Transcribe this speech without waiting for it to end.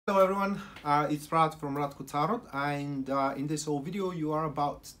Hello everyone, it's Radko from Radko, and in this whole video you are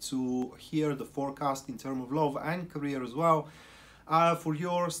about to hear the forecast in terms of love and career as well for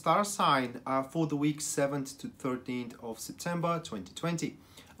your star sign for the week 7th to 13th of September 2020.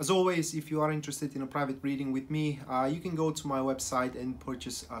 As always, if you are interested in a private reading with me, you can go to my website and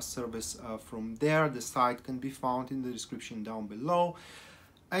purchase a service from there. The site can be found in the description down below.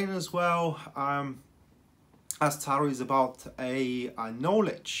 And as well, as tarot is about a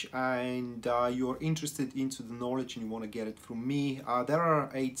knowledge, and you're interested into the knowledge and you want to get it from me, there are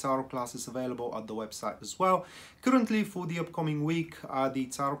 8 tarot classes available at the website as well. Currently, for the upcoming week, the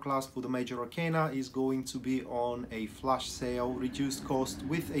tarot class for the major arcana is going to be on a flash sale, reduced cost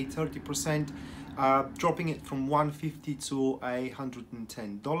with a 30%, dropping it from $150 to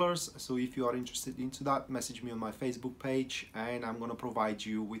 $110. So if you are interested into that, message me on my Facebook page and I'm going to provide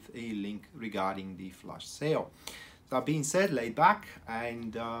you with a link regarding the flash sale. That being said, lay back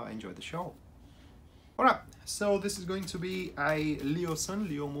and enjoy the show. Alright, so this is going to be a Leo Sun,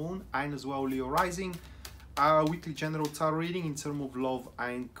 Leo Moon and as well Leo Rising weekly general tarot reading in terms of love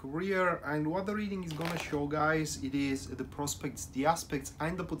and career. And what the reading is going to show, guys, it is the prospects, the aspects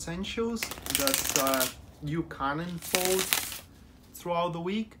and the potentials that you can unfold throughout the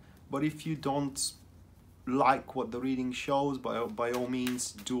week. But if you don't like what the reading shows, by all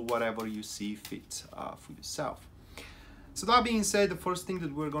means do whatever you see fit for yourself. So that being said, the first thing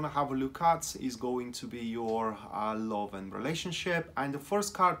that we're going to have a look at is going to be your love and relationship. And the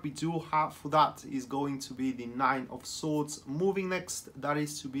first card we do have for that is going to be the Nine of Swords. Moving next, that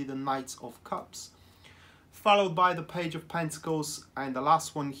is to be the Knight of Cups, followed by the Page of Pentacles. And the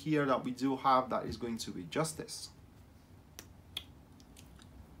last one here that we do have, that is going to be Justice.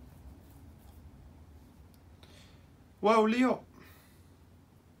 Well, Leo,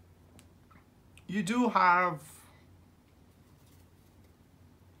 you do have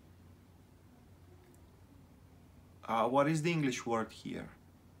what is the English word here?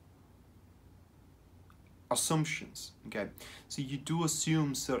 Assumptions. Okay, so you do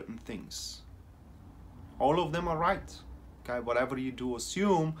assume certain things. All of them are right. Okay, whatever you do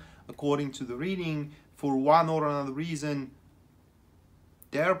assume, according to the reading, for one or another reason,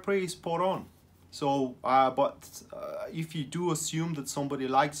 they're pretty spot on. So, if you do assume that somebody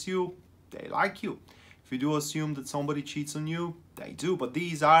likes you, they like you. If you do assume that somebody cheats on you, they do. But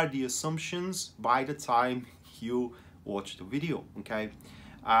these are the assumptions by the time you watch the video, okay?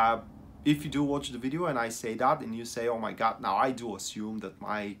 If you do watch the video and I say that and you say, oh my god, now I do assume that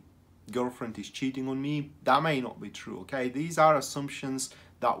my girlfriend is cheating on me, that may not be true, okay? These are assumptions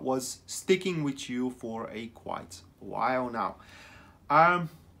that was sticking with you for a quite a while now.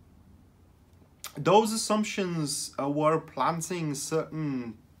 Those assumptions were planting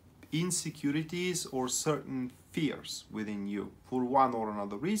certain insecurities or certain fears within you for one or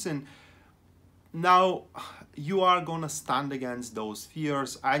another reason. Now you are gonna stand against those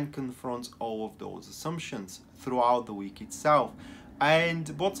fears and confront all of those assumptions throughout the week itself.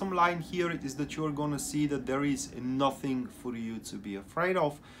 And bottom line here is that you're gonna see that there is nothing for you to be afraid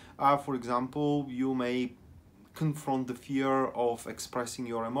of. For example, you may confront the fear of expressing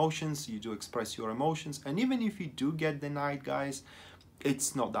your emotions. You do express your emotions, and even if you do get denied, guys,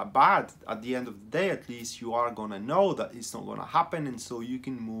 it's not that bad. At the end of the day, at least you are gonna know that it's not gonna happen, and so you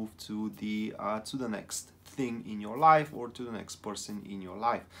can move to the next thing in your life or to the next person in your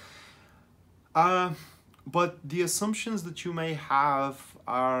life. But the assumptions that you may have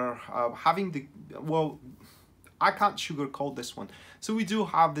are having the, well, I can't sugarcoat this one. So we do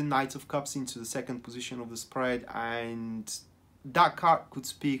have the Knight of Cups into the second position of the spread, and that card could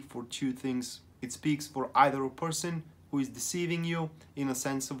speak for two things. It speaks for either a person who is deceiving you in a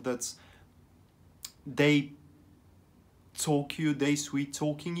sense of that they talk you, they sweet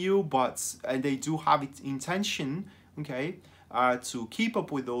talking you, and they do have its intention, okay, to keep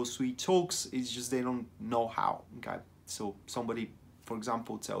up with those sweet talks. It's just they don't know how, okay? So somebody, for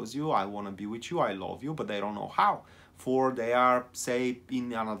example, tells you, I want to be with you, I love you, but they don't know how. For they are, say,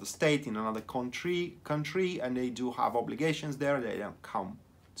 in another state, in another country, and they do have obligations there, they don't come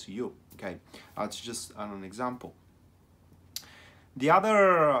to you, okay? That's just an example. The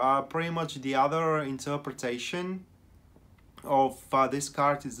other, pretty much the other interpretation of this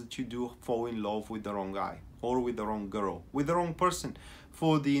card is that you do fall in love with the wrong guy or with the wrong girl, with the wrong person.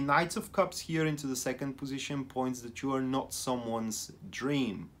 For the Knight of Cups here into the second position points that you are not someone's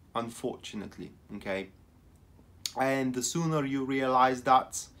dream, unfortunately, okay? And the sooner you realize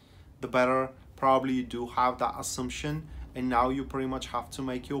that, the better. Probably you do have that assumption, and now you pretty much have to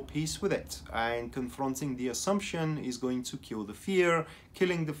make your peace with it. And confronting the assumption is going to kill the fear.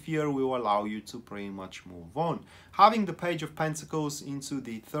 Killing the fear will allow you to pretty much move on. Having the Page of Pentacles into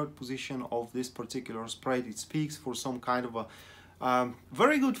the third position of this particular spread, it speaks for some kind of a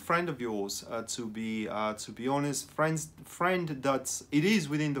very good friend of yours, to be honest, friend that it is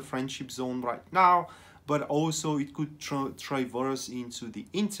within the friendship zone right now, but also it could traverse into the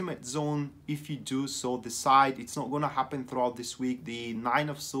intimate zone. If you do so, decide. It's not going to happen throughout this week. The Nine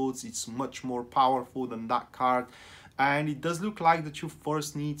of Swords, it's much more powerful than that card, and it does look like that you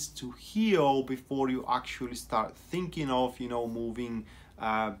first need to heal before you actually start thinking of, you know, moving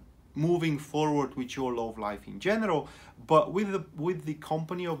forward with your love life in general. But with the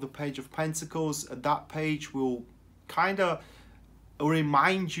company of the Page of Pentacles, that page will kind of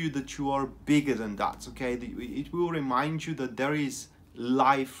remind you that you are bigger than that. Okay, it will remind you that there is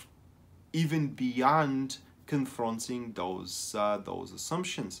life even beyond confronting those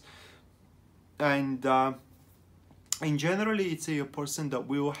assumptions. And generally, it's a person that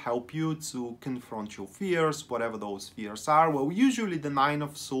will help you to confront your fears, whatever those fears are. Well, usually the Nine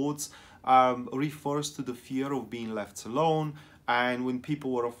of Swords refers to the fear of being left alone. And when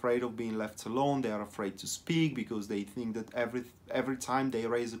people are afraid of being left alone, they are afraid to speak because they think that every time they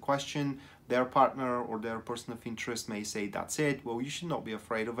raise a question, their partner or their person of interest may say, that's it. Well, you should not be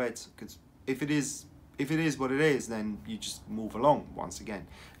afraid of it, because if it is what it is, then you just move along once again.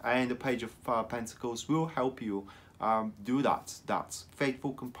 And the Page of Pentacles will help you do that. That's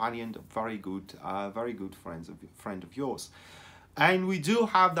faithful companion, very good friend of yours. And we do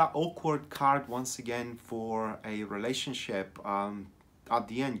have that awkward card once again for a relationship. At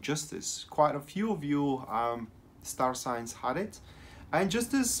the end, Justice. Quite a few of you star signs had it. And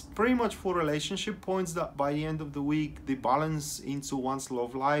Justice pretty much for relationship points that by the end of the week, the balance into one's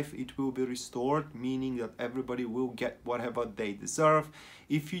love life, it will be restored, meaning that everybody will get whatever they deserve.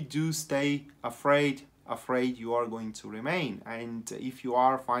 If you do stay afraid you are going to remain. And if you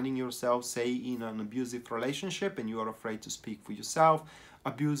are finding yourself, say, in an abusive relationship and you are afraid to speak for yourself,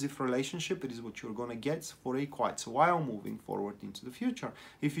 abusive relationship, it is what you're going to get for quite a while moving forward into the future.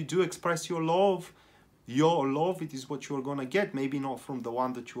 If you do express your love, it is what you're going to get. Maybe not from the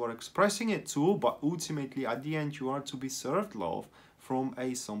one that you are expressing it to, but ultimately at the end you are to be served love from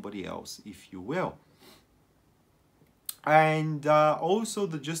somebody else, if you will. And also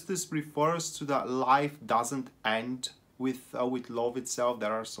the Justice refers to that life doesn't end with love itself.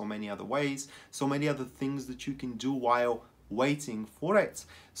 There are so many other ways, so many other things that you can do while waiting for it.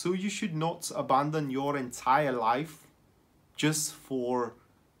 So you should not abandon your entire life just for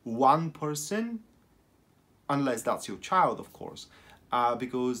one person, unless that's your child, of course.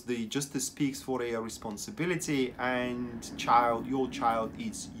 Because the Justice speaks for a responsibility, and your child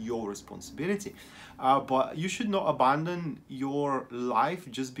is your responsibility. But you should not abandon your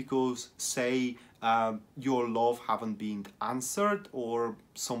life just because, say, your love haven't been answered or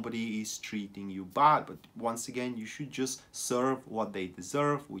somebody is treating you bad. But once again, you should just serve what they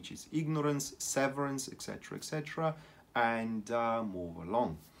deserve, which is ignorance, severance, etc., etc., and move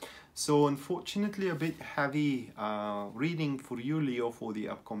along. So unfortunately, a bit heavy reading for you, Leo, for the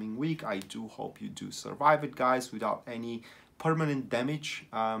upcoming week. I do hope you do survive it, guys, without any permanent damage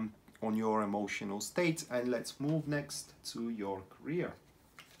on your emotional state. And let's move next to your career.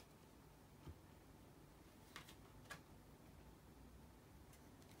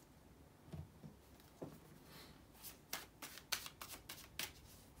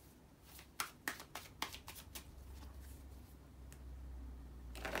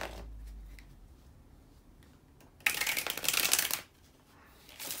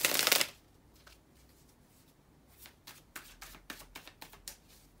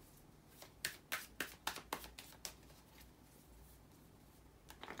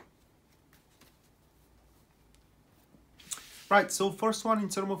 Right, so first one in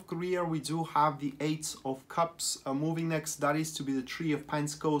terms of career, we do have the Eight of Cups. Moving next, that is to be the Three of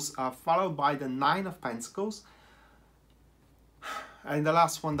Pentacles, followed by the Nine of Pentacles. And the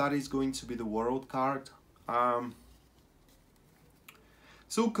last one, that is going to be the World card.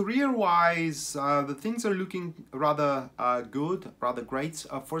 So career-wise, the things are looking rather good, rather great.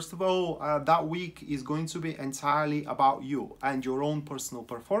 First of all, that week is going to be entirely about you and your own personal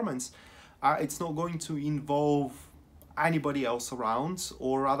performance. It's not going to involve anybody else around,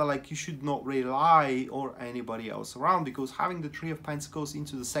 or rather, like, you should not rely on anybody else around, because having the Three of Pentacles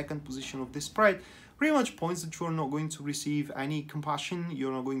into the second position of this spread pretty much points that you are not going to receive any compassion,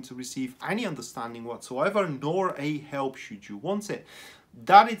 you're not going to receive any understanding whatsoever, nor a help should you want it.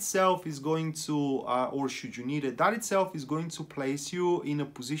 that itself is going to, or should you need it, that itself is going to place you in a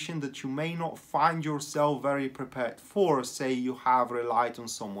position that you may not find yourself very prepared for. Say you have relied on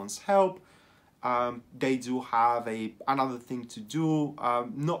someone's help, they do have another thing to do,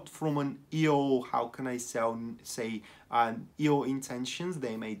 not from an ill, how can I say, ill intentions.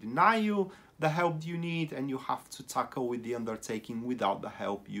 They may deny you the help you need, and you have to tackle with the undertaking without the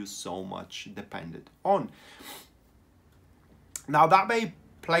help you so much depended on. Now that may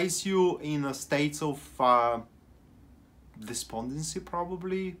place you in a state of despondency,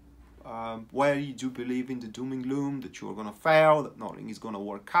 probably, where you do believe in the doom and gloom, that you're gonna fail, that nothing is gonna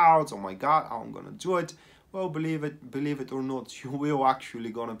work out. Oh my God, how I'm gonna do it? Well, believe it or not, you will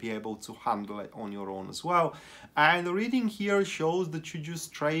actually gonna be able to handle it on your own as well. And the reading here shows that you just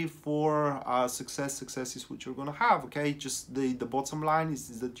strive for success. Success is what you're gonna have. Okay, just the bottom line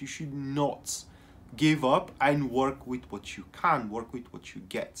is that you should not give up and work with what you can, work with what you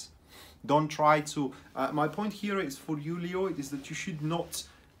get. Don't try to, my point here is for you, Leo, it is that you should not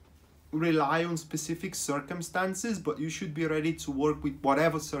rely on specific circumstances, but you should be ready to work with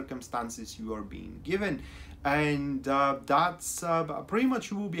whatever circumstances you are being given. And that's pretty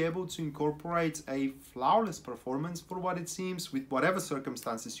much, you will be able to incorporate a flawless performance for what it seems with whatever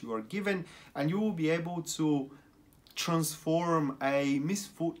circumstances you are given, and you will be able to transform a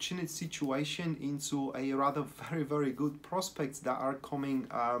misfortunate situation into a rather very good prospects that are coming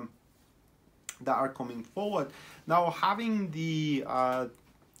forward. Now, having the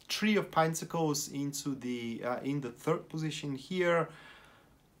Three of Pentacles into the in the third position here,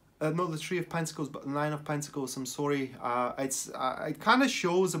 not the Three of Pentacles but the Nine of Pentacles, I'm sorry, it kind of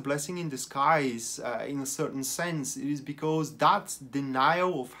shows a blessing in disguise in a certain sense. It is because that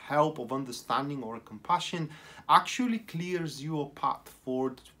denial of help, of understanding or compassion actually clears you a path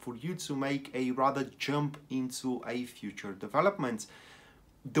for you to make a rather jump into a future development.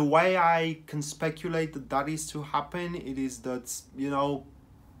 The way I can speculate that is to happen, it is that, you know,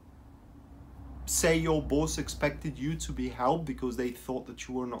 say your boss expected you to be helped because they thought that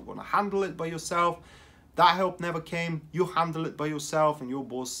you were not going to handle it by yourself. That help never came. You handle it by yourself, and your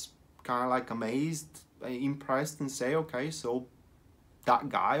boss kind of like amazed, impressed, and say, okay, so that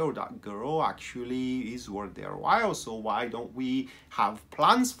guy or that girl actually is worth their while, so why don't we have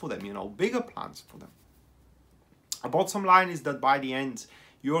plans for them, you know, bigger plans for them. A bottom line is that by the end,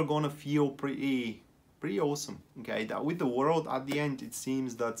 you're gonna feel pretty awesome, okay? That with the world at the end, it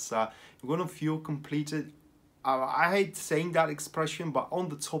seems that you're gonna feel completed. I hate saying that expression, but on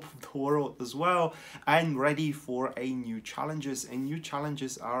the top of the world as well, and ready for a new challenges. And new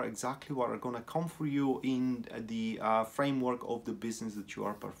challenges are exactly what are gonna come for you in the framework of the business that you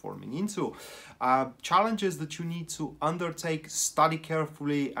are performing into. Challenges that you need to undertake, study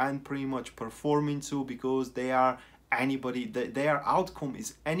carefully, and pretty much perform into, because they are their outcome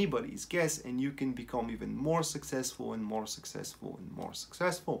is anybody's guess, and you can become even more successful and more successful and more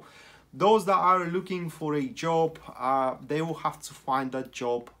successful. Those that are looking for a job, they will have to find that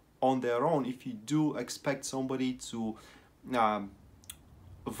job on their own. If you do expect somebody to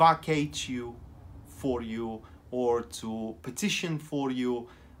vacate you for you or to petition for you,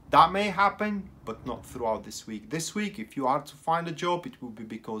 that may happen, but not throughout this week. This week, if you are to find a job, it will be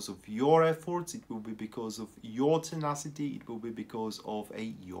because of your efforts, it will be because of your tenacity, it will be because of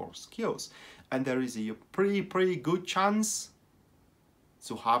your skills. And there is a pretty good chance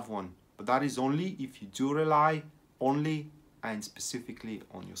to have one. But that is only if you do rely only and specifically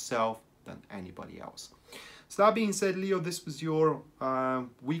on yourself than anybody else. So that being said, Leo, this was your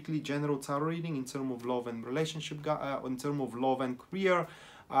weekly general tarot reading in terms of love and relationship, in terms of love and career.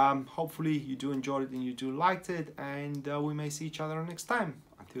 Hopefully you do enjoy it and you do liked it, and we may see each other next time.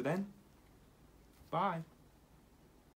 Until then, bye.